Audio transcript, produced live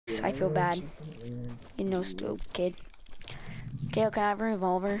I feel bad. You know, scope kid. Okay, can I have a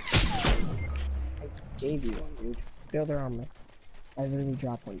revolver? I gave you one, dude. Build armor. I literally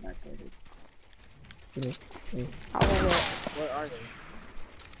dropped one back there, dude. Give me. I'll roll it. Where are they?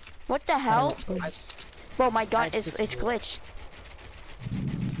 What the hell? Bro, my gun is it's glitched.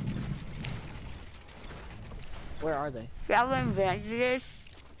 Where are they? You have advantages?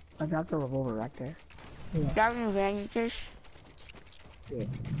 I dropped a revolver right there. You have advantages? Yeah.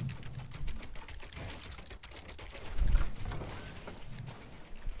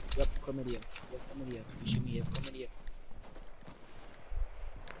 Yep, chlamydia. Yep, chlamydia. You shoot me, yep, chlamydia.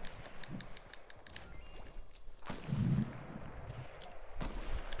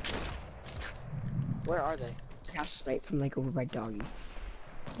 Where are they? I got sniped from like over by Doggy.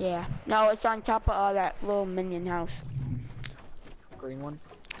 Yeah. No, it's on top of that little minion house. Green one?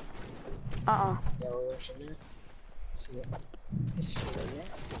 Yeah, we're rushing that. See it. Is it still there?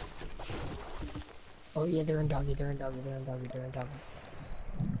 Oh yeah, they're in Doggy.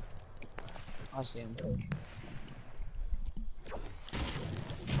 I see him.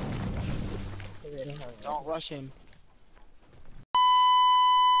 Don't rush him.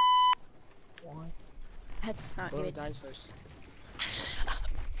 Why? That's not Whoever good. dies first.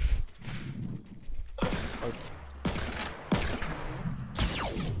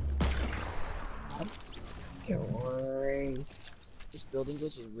 This building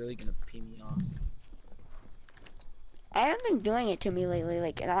glitch is really gonna pee me off. I haven't been doing it to me lately,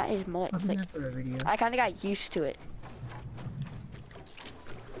 like not as much. I'll do Like that for a video. I kinda got used to it.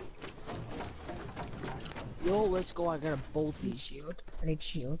 Yo, let's go. I got a I bolty. need shield. I need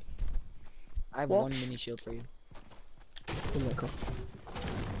shield. I have What? one mini shield for you. Oh my god.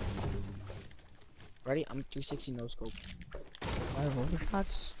 Ready? I'm 360 no scope. I have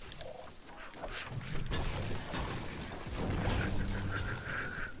overshots.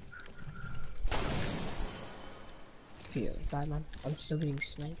 Feel bad, man. I'm still getting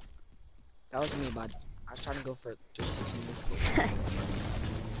sniped. That was me, bud. I was trying to go for 360 no scope.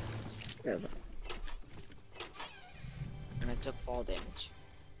 Yeah, And I took fall damage.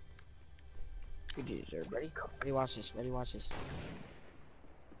 good user. Ready? Ready, watch this. Ready, watch this.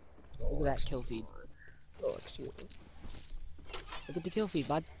 Look at that kill feed. Oh, excuse me. Look at the kill feed,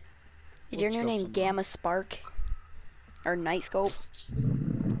 bud. Is your new name Gamma Spark? Or Night Scope?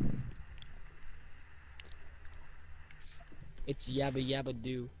 It's yabba yabba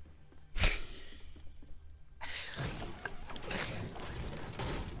do.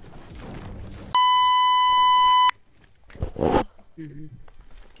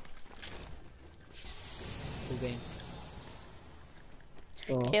 Cool game.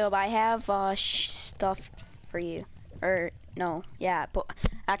 Oh, Caleb, I have stuff for you. Or no, yeah, but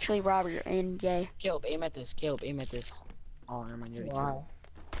actually Robert and Jay. Caleb, aim at this. Caleb, aim at this. Oh, never mind. You already killed wow.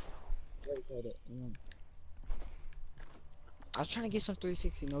 it. You already killed it. I was trying to get some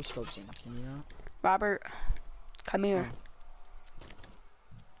 360 no scopes in. Can you not? Robert, come here.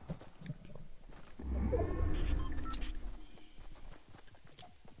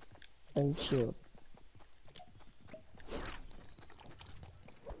 And shield.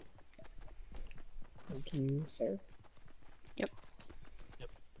 Thank you, sir.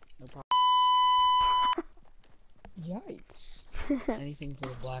 No problem. Yikes. Anything for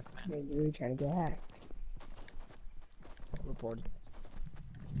the black man. You're really trying to get hacked. Reported.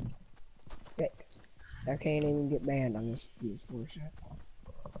 Yikes. I can't even get banned on this PS4 shit.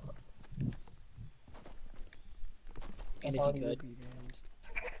 And if you could.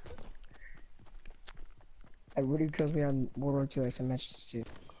 It really kills me on World War II. I sent messages to.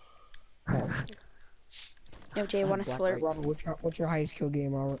 Yo, Jay, want to Black slurp? rights. Robert, what's your highest kill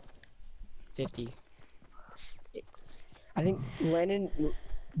game, Robert? 50. I think Landon,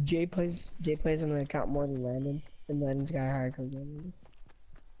 Jay plays on the account more than Landon, and Landon's got a higher kill game.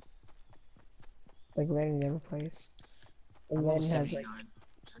 Like Landon never plays, and I'm level Landon has 79. like.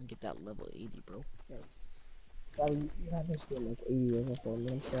 Trying to get that level 80, bro. Yes. Well, you have this game like 80 years before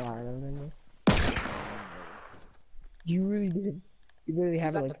me. I'm still higher than you. You really did. You literally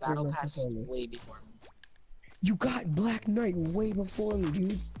have it got like the 3 battle months pass before me. way before me. You got Black Knight way before me,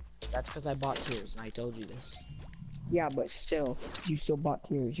 dude. That's because I bought tiers, and I told you this. Yeah, but still, you still bought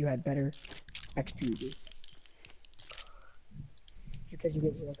tiers. You had better XP, dude. Because you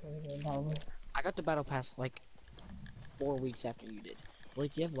get 0 kills in power. I got the battle pass like 4 weeks after you did.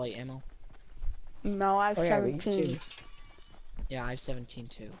 Blake, you have light ammo? No, I have Oh yeah, we 17. too. Yeah, I have 17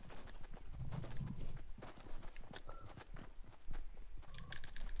 too.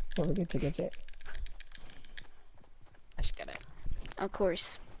 Don't forget to get it. I just got it. Of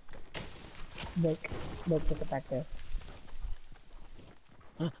course. Look, put it back there.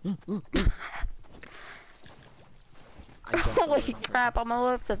 I jumped over Holy on crap, purpose. I'm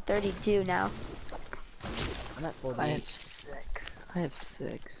almost up to 32 now. I'm at 48. I have 6. I have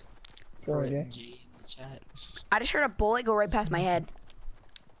 6. Go, Put Jay. G in the chat. I just heard a bullet go right past my head.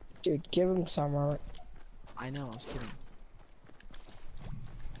 Dude, give him some, Robert. I know, I was kidding.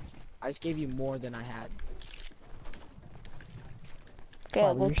 I just gave you more than I had. Okay,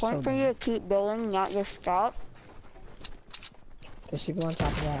 Wow, we'll you're so point for you to keep building, not just stop. There's people on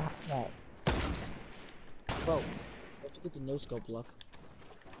top of that. Bro, you have to get the no scope look.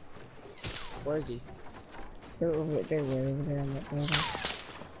 Where is he? They're way over there on that building.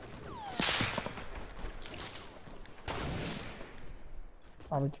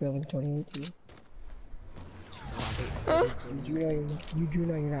 Robert's building 2018. You do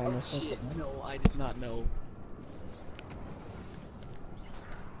know you're not in Oh the circle, shit, right? no, I did not know.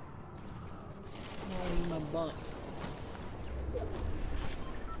 Oh, my butt.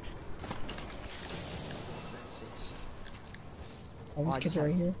 All these I kids just are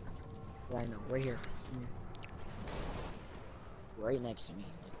right have- here. Right now, right here. Come here. Right next to me.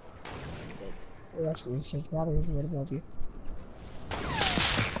 We're actually these kids. Robert is right above you.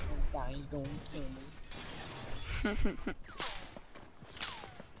 He's gonna kill me.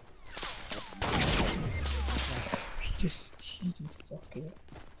 He just fucking.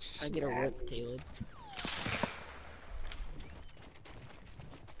 I get a rip, Caleb.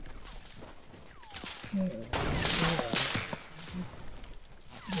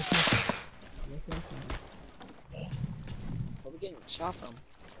 Where we getting shot from?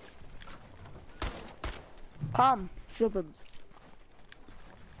 Come, stupid.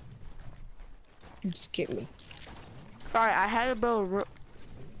 You just get me. Sorry, I had to build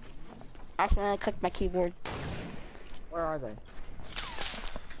accidentally clicked my keyboard. Where are they?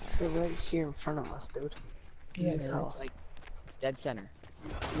 They're right here in front of us, dude. In Yeah, this they're house. like dead center.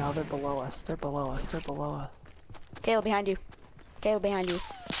 No, they're below us. They're below us. They're below us. Caleb behind you. Caleb behind you.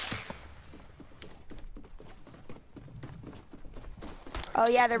 Oh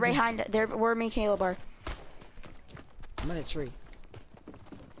yeah, they're right behind. They're where me and Caleb are. I'm in a tree.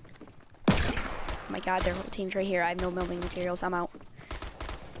 Oh my god, their whole team's right here. I have no building materials. I'm out.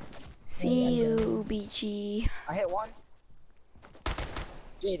 See you, Beachy. I hit one.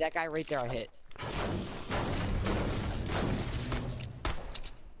 Jay, that guy right there I hit.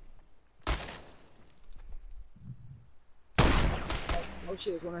 Oh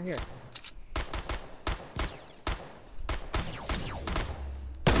shit, there's one right here.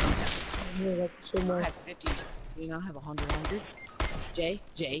 Here, like, so I much. have 50. Do you not have 100? Jay,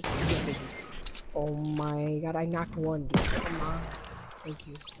 he's gonna fish me. Oh my god, I knocked one, dude. Come on. Thank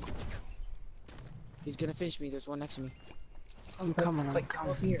you. He's gonna fish me. There's one next to me. I'm coming. I'm Like, come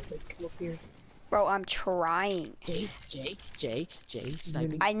coming. up here. Like, come up here. Bro, I'm trying. Jay,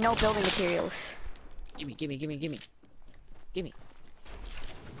 sniping. I know building materials. Gimme.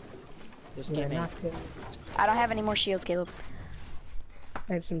 Just Yeah, get me. knocked him. I don't have any more shields, Caleb.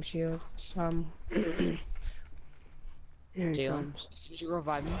 I have some shield. Some. Here he Jalen, comes. as soon as you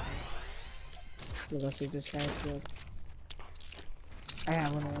revive me, We'll go see this guy's shield. I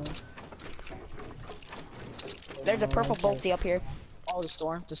have one of them. There's a purple bolty up here. oh, the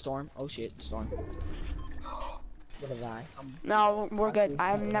storm. Oh shit, the storm. What did I? No, we're good.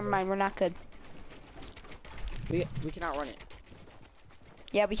 Never mind. We're not good. We can outrun it.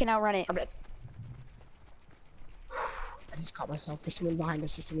 Yeah, we can outrun it. I just caught myself. There's someone behind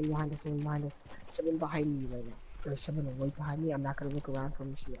us. There's someone behind us. Someone behind us. Someone behind me right now. There's someone right behind me. I'm not gonna look around for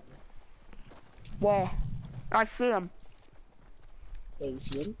him to see that. Where? I see him. Yeah, you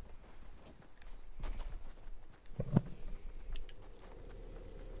see him?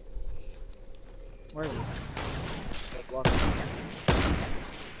 Where are you? Like, walk.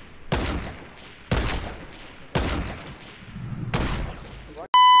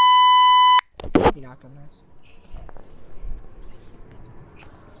 He knocked on this.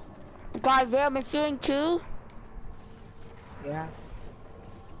 Guys, they have machine too. Yeah.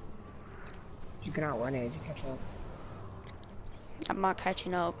 You can outrun it if you catch up. I'm not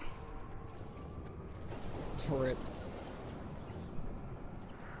catching up. Rip.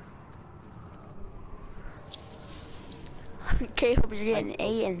 Caleb, you're getting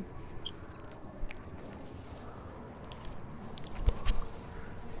eaten.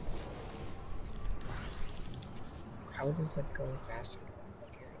 How is this like going faster?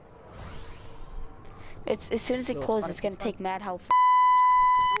 It's as soon as it No, closes, fine, it's gonna it's take mad health.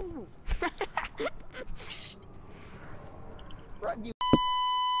 Run, you.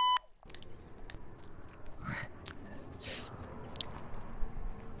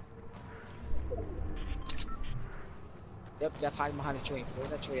 Yep, Jeff, hiding behind a tree.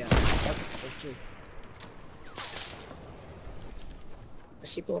 Where's that tree at? Yep, there's a tree.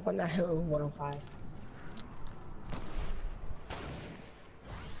 There's people up on that hill, 105.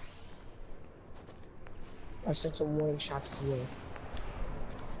 I've sent some warning shots as well.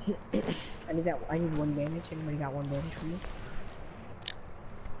 I need one bandage. Anybody got one bandage for me?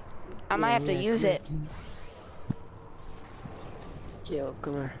 I might have to use it. Caleb,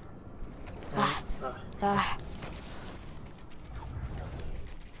 come here.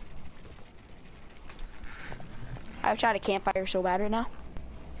 I've tried a campfire so bad right now.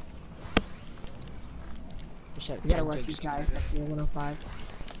 We gotta rush these guys up near 105.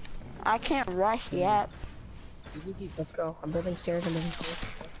 I can't rush yet. Let's go. I'm building stairs.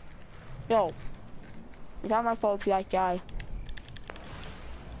 Yo, it's not my fault if you guys die.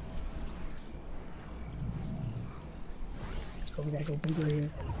 Let's go. We gotta go bigger here.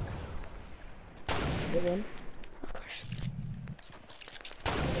 Good one. Of course.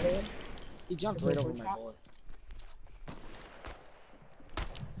 Good one. He jumped right over my bullet.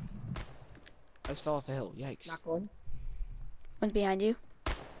 I just fell off the hill. Yikes. Knock one. One's behind you.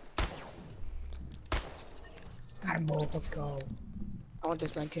 Got him both. Let's go. I want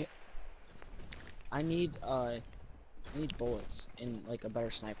this med kit. I need bullets and like a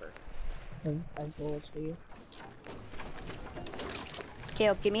better sniper. I have bullets for you.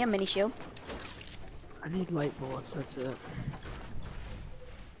 Caleb, give me a mini shield. I need light bullets, that's it.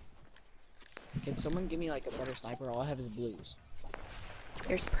 Can someone give me like a better sniper? All I have is blues.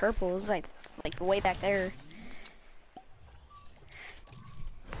 There's purples, like way back there.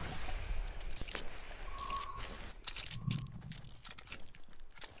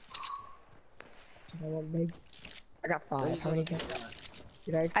 I want big. I got 5. How many?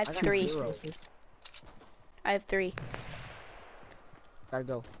 Did I? I have 3. 0. I have 3. Gotta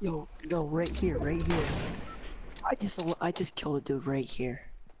go. Yo, right here, right here. I just killed a dude right here.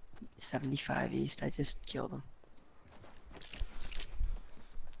 75 east, I just killed him.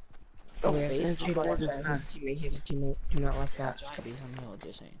 Oh, yeah. base? Here's a teammate. Here's a teammate. Do not left that. Giant base on the hill,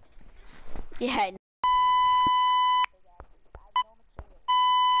 just saying. Yeah.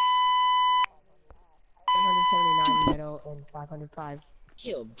 179 middle and 505.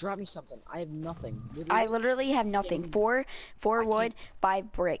 Caleb, drop me something. I have nothing. I literally have nothing. 4 wood,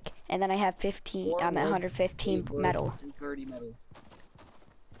 5 brick, and then I have 15. I'm at 115 metal. And 30 metal.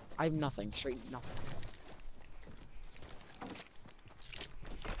 I have nothing. Straight nothing.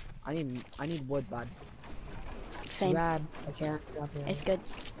 I need wood, bud. Same. Rad. I can't drop it. It's good.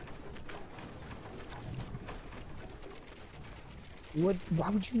 Wood. Why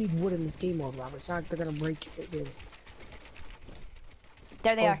would you need wood in this game mode, Robert? It's not like they're gonna break it, dude.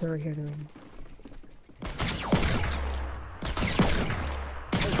 There they are. They're right here. They're right here.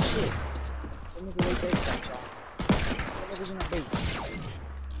 Oh shit! Don't look away base, that shot. Don't look in our base.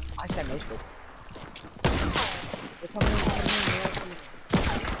 I just got no scope. They're coming in, they're all coming in.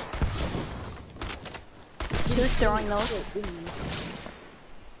 Who's throwing those?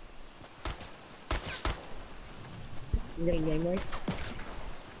 I'm getting gang right.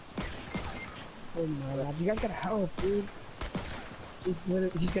 Oh my god, you guys gotta help, dude. He's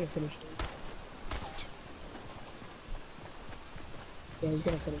gonna finish it. Yeah, he's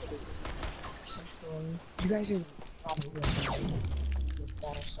gonna finish it. So sorry. You guys are probably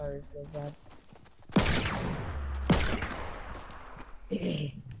sorry for that.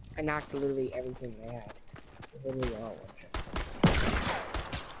 I knocked literally everything they had. Literally all one shot.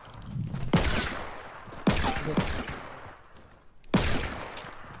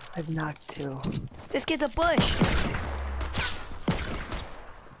 I've knocked 2. This kid's a bush.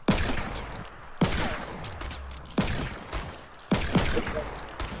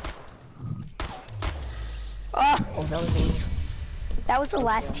 Oh, That was the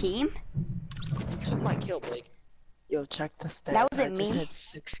last team? Took my kill, Blake. Yo, check the stats. That wasn't I just me. had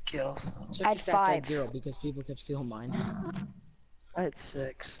 6 kills. Check I had the stats 5. at 0 because people kept stealing mine. I had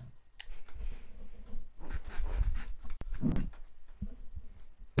 6.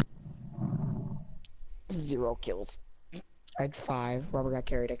 Zero kills. I had 5. Robert got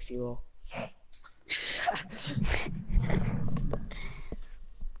carried XELO. I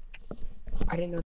didn't know